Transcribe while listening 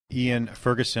Ian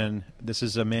Ferguson. This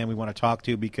is a man we want to talk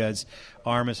to because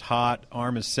ARM is hot,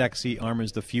 ARM is sexy, ARM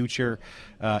is the future.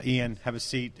 Ian, have a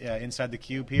seat inside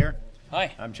theCUBE here.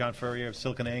 Hi. I'm John Furrier of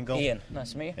SiliconANGLE. Ian,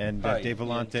 nice to meet you. And Dave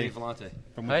Vellante.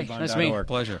 From Hi, nice to meet you.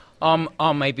 Pleasure.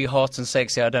 I may be hot and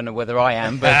sexy, I don't know whether I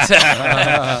am, but...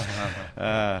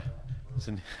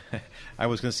 I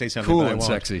was going to say something, cool but I and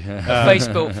won't. sexy. Face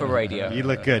built for radio. You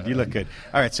look good. You look good.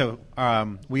 All right, so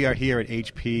we are here at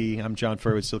HP. I'm John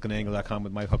Furrier with SiliconANGLE.com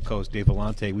with my co-host Dave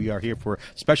Vellante. We are here for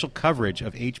special coverage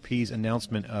of HP's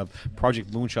announcement of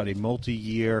Project Moonshot, a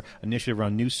multi-year initiative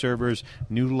around new servers,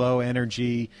 new low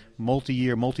energy,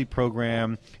 multi-year,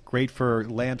 multi-program, great for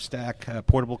lamp stack,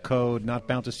 portable code, not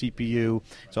bound to CPU.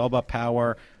 It's all about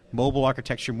power, mobile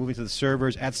architecture, moving to the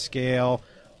servers at scale.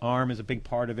 ARM is a big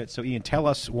part of it. So, Ian, tell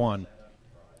us, one,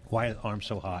 why is ARM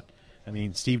so hot? I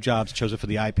mean, Steve Jobs chose it for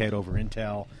the iPad over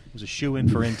Intel. It was a shoe-in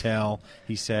for Intel,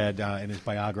 he said in his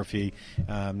biography.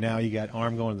 Now you got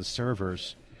ARM going to the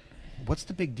servers. What's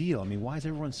the big deal? I mean, why is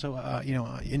everyone so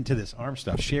into this ARM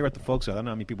stuff? Share with the folks. I don't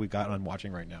know how many people we got on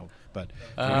watching right now, but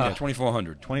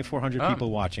 2,400. 2,400 people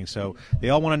watching. So they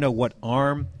all want to know what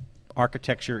ARM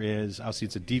architecture is. Obviously,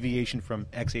 it's a deviation from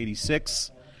x86.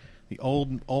 The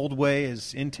old way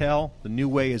is Intel. The new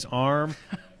way is ARM.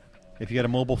 If you got a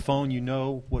mobile phone, you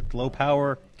know what low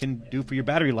power can do for your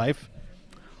battery life.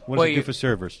 What does it do for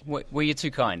servers? Well, you're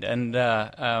too kind. And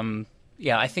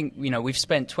yeah, I think we've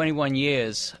spent 21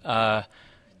 years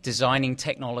designing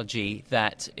technology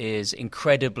that is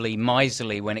incredibly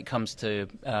miserly when it comes to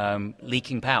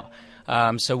leaking power.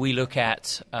 So we look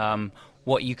at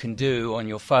what you can do on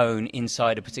your phone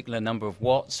inside a particular number of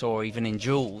watts or even in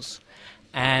joules.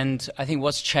 And I think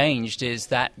what's changed is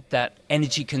that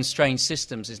energy-constrained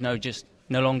systems is no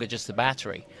longer just the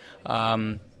battery.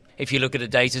 If you look at a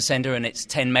data center and it's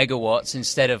 10 megawatts,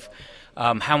 instead of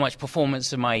how much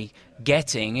performance am I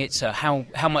getting, it's how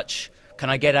much can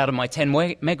I get out of my 10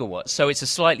 megawatts. So it's a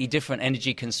slightly different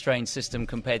energy-constrained system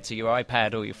compared to your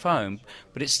iPad or your phone,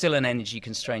 but it's still an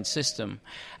energy-constrained system.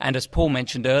 And as Paul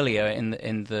mentioned earlier in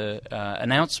the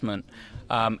announcement,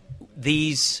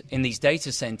 in these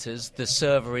data centers, the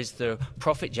server is the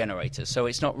profit generator. So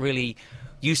it's not really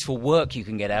useful work you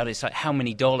can get out. It's like, how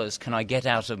many dollars can I get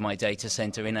out of my data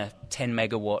center in a 10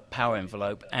 megawatt power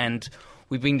envelope? And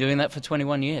we've been doing that for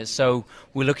 21 years. So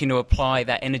we're looking to apply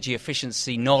that energy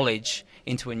efficiency knowledge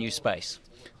into a new space.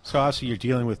 So obviously you're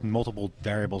dealing with multiple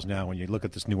variables now when you look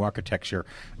at this new architecture.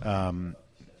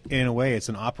 In a way, it's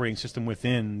an operating system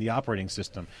within the operating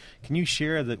system. Can you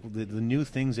share the new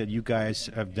things that you guys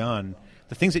have done,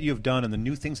 the things that you have done and the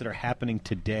new things that are happening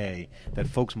today that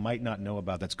folks might not know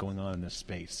about that's going on in this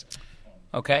space?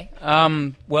 Okay.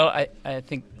 Well, I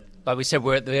think, like we said,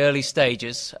 we're at the early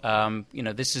stages.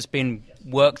 This has been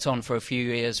worked on for a few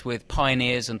years with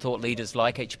pioneers and thought leaders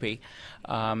like HP.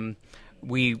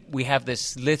 We have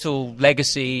this little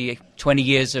legacy, 20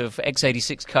 years of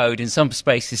x86 code in some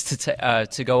spaces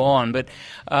to go on. But,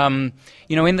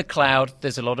 in the cloud,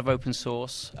 there's a lot of open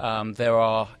source. There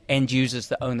are end users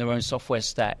that own their own software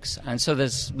stacks. And so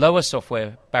there's lower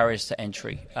software barriers to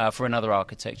entry for another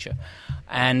architecture.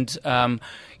 And,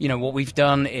 what we've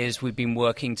done is we've been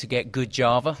working to get good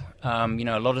Java. A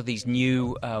lot of these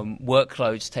new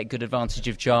workloads take good advantage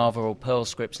of Java or Perl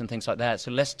scripts and things like that. So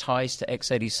less ties to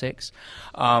x86.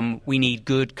 We need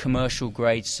good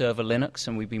commercial-grade server Linux,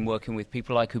 and we've been working with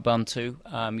people like Ubuntu.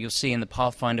 You'll see in the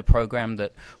Pathfinder program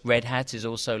that Red Hat is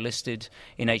also listed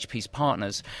in HP's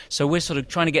partners. So we're sort of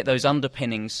trying to get those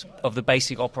underpinnings of the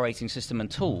basic operating system and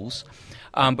tools.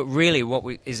 But really what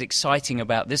is exciting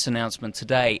about this announcement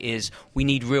today is we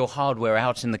need real hardware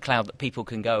out in the cloud that people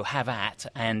can go have at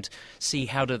and see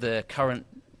how do the current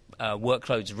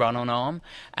workloads run on ARM,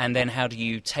 and then how do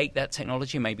you take that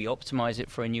technology, maybe optimize it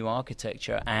for a new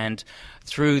architecture, and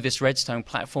through this Redstone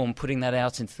platform, putting that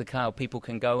out into the cloud, people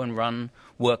can go and run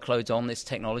workloads on this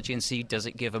technology and see, does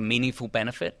it give a meaningful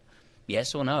benefit?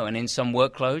 Yes or no? And in some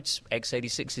workloads,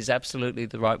 x86 is absolutely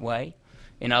the right way.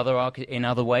 In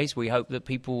other ways, we hope that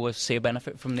people will see a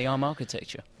benefit from the ARM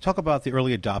architecture. Talk about the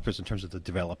early adopters in terms of the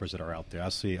developers that are out there. I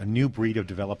see a new breed of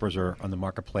developers are on the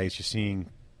marketplace. You're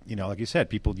seeing, like you said,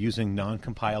 people using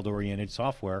non-compiled oriented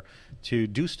software to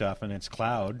do stuff, and it's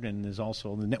cloud, and there's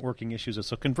also the networking issues.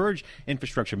 So converged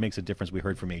infrastructure makes a difference. We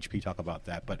heard from HP talk about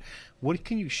that. But what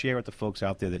can you share with the folks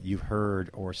out there that you've heard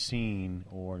or seen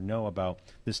or know about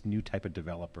this new type of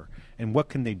developer? And what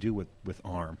can they do with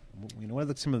ARM? What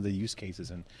are some of the use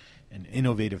cases and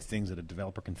innovative things that a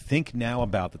developer can think now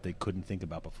about that they couldn't think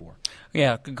about before?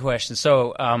 Yeah, good question.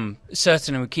 So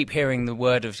certainly we keep hearing the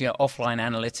word of offline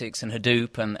analytics and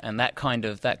Hadoop and that kind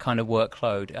of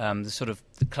workload. The sort of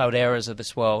the Clouderas of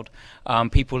this world,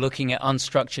 people looking at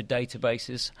unstructured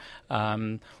databases,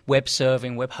 web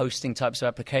serving, web hosting types of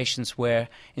applications where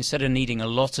instead of needing a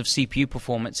lot of CPU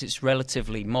performance, it's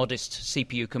relatively modest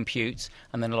CPU compute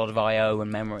and then a lot of I/O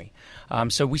and memory.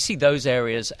 So we see those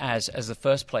areas as the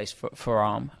first place for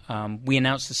ARM. We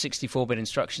announced the 64-bit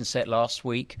instruction set last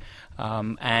week,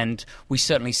 and we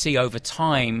certainly see over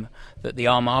time that the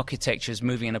ARM architecture is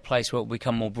moving in a place where it will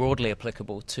become more broadly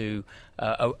applicable to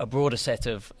a broader set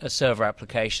of server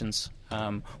applications.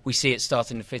 We see it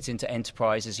starting to fit into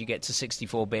enterprise as you get to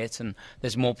 64-bit, and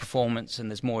there's more performance and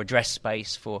there's more address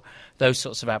space for those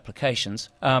sorts of applications.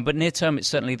 But near term, it's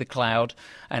certainly the cloud,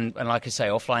 and like I say,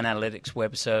 offline analytics,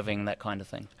 web serving, that kind of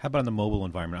thing. How about in the mobile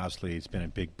environment? Obviously, it's been a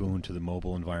big boon to the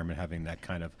mobile environment having that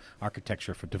kind of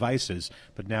architecture for devices,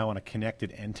 but now on a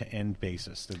connected end-to-end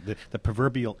basis, the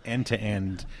proverbial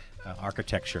end-to-end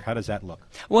architecture. How does that look?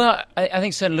 Well, I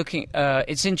think certainly looking,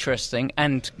 it's interesting,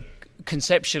 and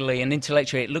conceptually and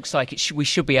intellectually, it looks like we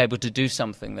should be able to do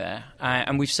something there.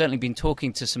 And we've certainly been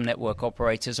talking to some network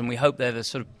operators, and we hope they're the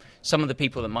sort of some of the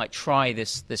people that might try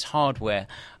this hardware.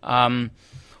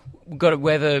 We've got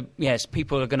whether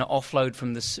people are going to offload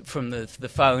from the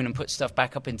phone and put stuff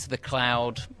back up into the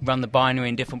cloud, run the binary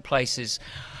in different places.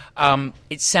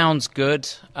 It sounds good.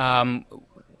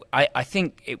 I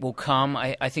think it will come.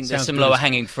 I think there's some lower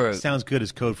hanging fruit. Sounds good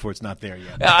as code for it's not there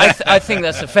yet. I think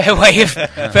that's a fair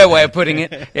way of putting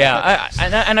it. Yeah,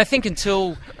 and I think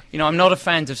until I'm not a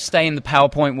fan of stay in the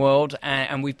PowerPoint world,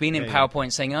 and we've been in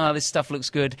PowerPoint saying, this stuff looks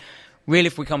good. Really,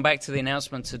 if we come back to the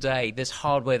announcement today, there's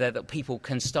hardware there that people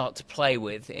can start to play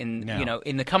with in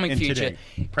the coming future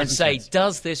and say,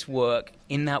 does this work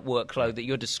in that workload that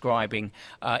you're describing?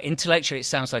 Intellectually, it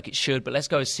sounds like it should, but let's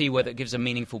go see whether it gives a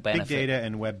meaningful benefit. Big data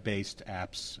and web-based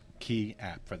apps, key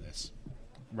app for this,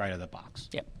 right out of the box.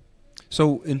 Yep.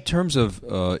 So in terms of,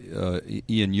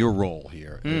 Ian, your role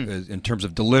here, in terms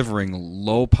of delivering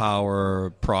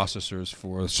low-power processors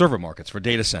for server markets, for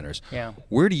data centers,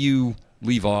 where do you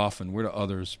leave off and where do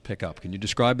others pick up? Can you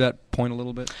describe that point a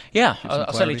little bit? Yeah,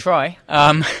 I'll certainly try.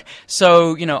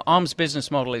 So, ARM's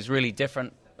business model is really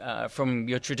different from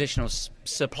your traditional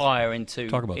supplier into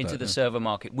the server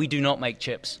market. We do not make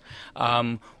chips.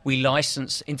 We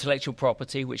license intellectual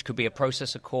property, which could be a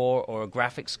processor core or a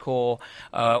graphics core,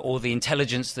 or the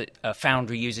intelligence that a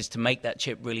foundry uses to make that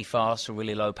chip really fast or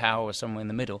really low power or somewhere in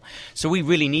the middle. So we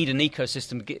really need an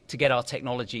ecosystem to get our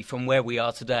technology from where we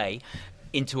are today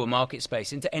into a market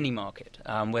space, into any market,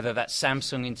 whether that's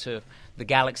Samsung into the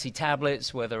Galaxy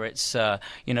tablets, whether it's the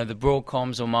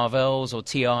Broadcoms or Marvells or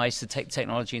TIs to take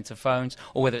technology into phones,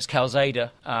 or whether it's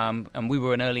Calxeda, and we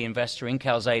were an early investor in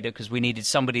Calxeda because we needed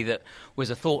somebody that was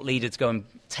a thought leader to go and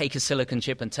take a silicon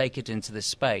chip and take it into this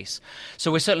space.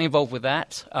 So we're certainly involved with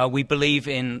that. We believe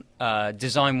in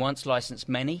design once, license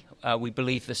many. We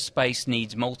believe the space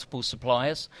needs multiple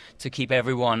suppliers to keep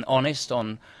everyone honest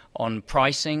on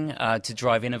pricing, to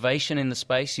drive innovation in the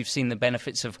space. You've seen the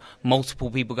benefits of multiple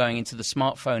people going into the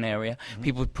smartphone area,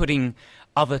 people putting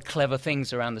other clever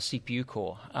things around the CPU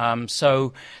core.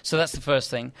 So that's the first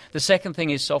thing. The second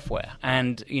thing is software.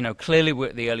 And, clearly we're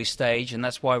at the early stage, and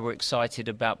that's why we're excited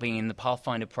about being in the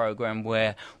Pathfinder program,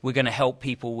 where we're going to help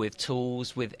people with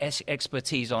tools, with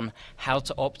expertise on how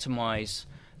to optimize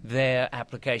their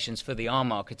applications for the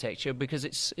ARM architecture, because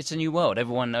it's a new world.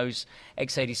 Everyone knows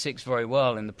x86 very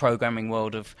well in the programming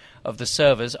world of the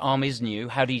servers. ARM is new.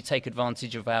 How do you take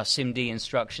advantage of our SIMD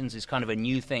instructions is kind of a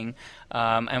new thing,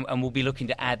 and we'll be looking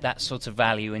to add that sort of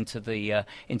value into the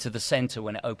center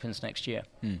when it opens next year.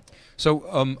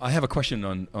 So I have a question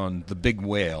on the big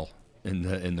whale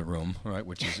in the room, right?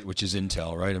 Which is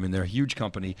Intel, right? I mean, they're a huge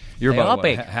company. You're about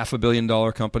 $500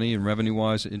 million company, and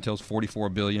revenue-wise, Intel's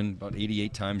 $44 billion, about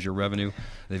 88 times your revenue.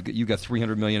 You got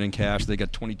 $300 million in cash. They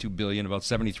got $22 billion, about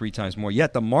 73 times more.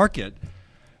 Yet the market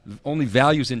only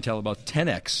values Intel about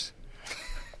 10x.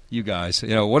 You guys,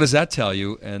 what does that tell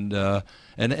you? And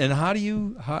how do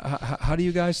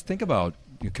you guys think about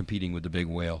competing with the big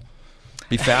whale?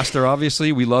 Be faster,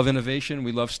 obviously. We love innovation.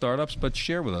 We love startups. But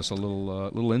share with us a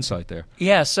little insight there.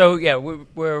 Yeah. So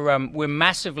we're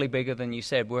massively bigger than you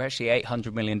said. We're actually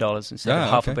 $800 million instead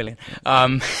of $500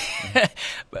 million.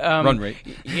 Run rate.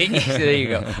 There you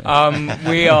go.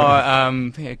 We are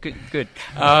good.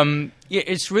 Yeah,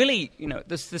 it's really,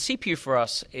 the CPU for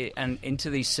us and into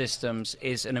these systems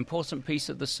is an important piece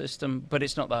of the system, but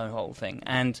it's not the whole thing.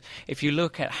 And if you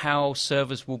look at how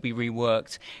servers will be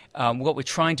reworked, what we're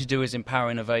trying to do is empower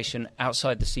innovation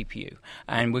outside the CPU.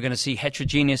 And we're going to see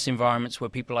heterogeneous environments where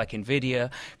people like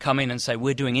NVIDIA come in and say,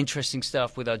 we're doing interesting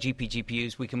stuff with our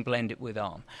GPUs, we can blend it with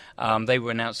ARM. They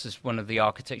were announced as one of the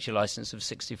architecture license of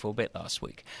 64-bit last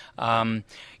week.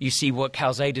 You see what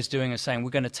Calxeda's doing is saying, we're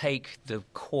going to take the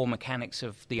core mechanics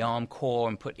of the ARM core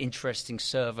and put interesting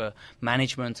server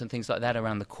management and things like that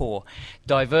around the core.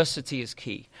 Diversity is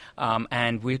key,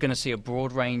 and we're going to see a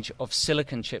broad range of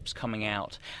silicon chips coming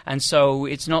out. And so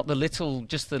it's not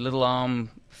just the little ARM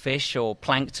fish or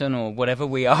plankton or whatever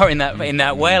we are in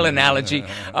that whale analogy. It's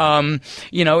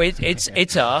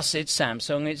us, it's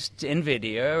Samsung, it's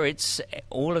NVIDIA, it's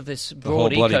all of this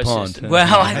broad ecosystem.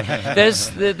 Well,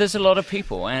 there's a lot of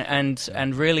people,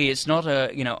 and really it's not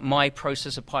my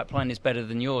processor pipeline is better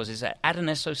than yours. Is at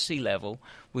an SoC level,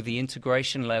 with the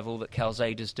integration level that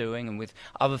Calxeda's doing and with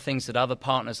other things that other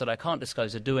partners that I can't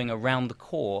disclose are doing around the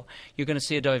core, you're going to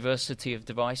see a diversity of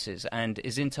devices. And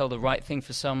is Intel the right thing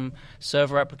for some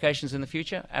server applications in the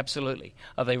future? Absolutely.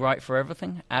 Are they right for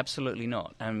everything? Absolutely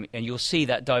not. And you'll see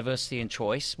that diversity in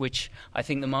choice, which I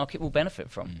think the market will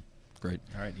benefit from. Great.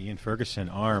 All right, Ian Ferguson,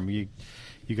 ARM. You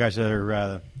guys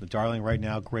are the darling right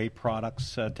now. Great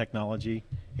products, technology.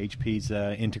 HP's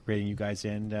integrating you guys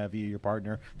in via your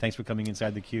partner. Thanks for coming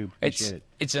inside theCUBE. Appreciate it.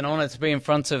 It's an honor to be in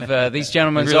front of these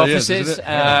gentlemen's really offices.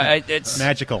 It's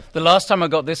magical. The last time I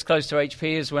got this close to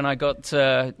HP is when I got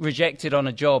rejected on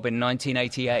a job in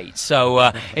 1988.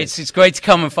 So it's great to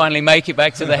come and finally make it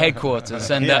back to the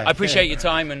headquarters. And I appreciate your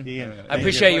time, and I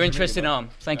appreciate your interest in ARM.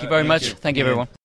 Thank you very much. Thank you, everyone.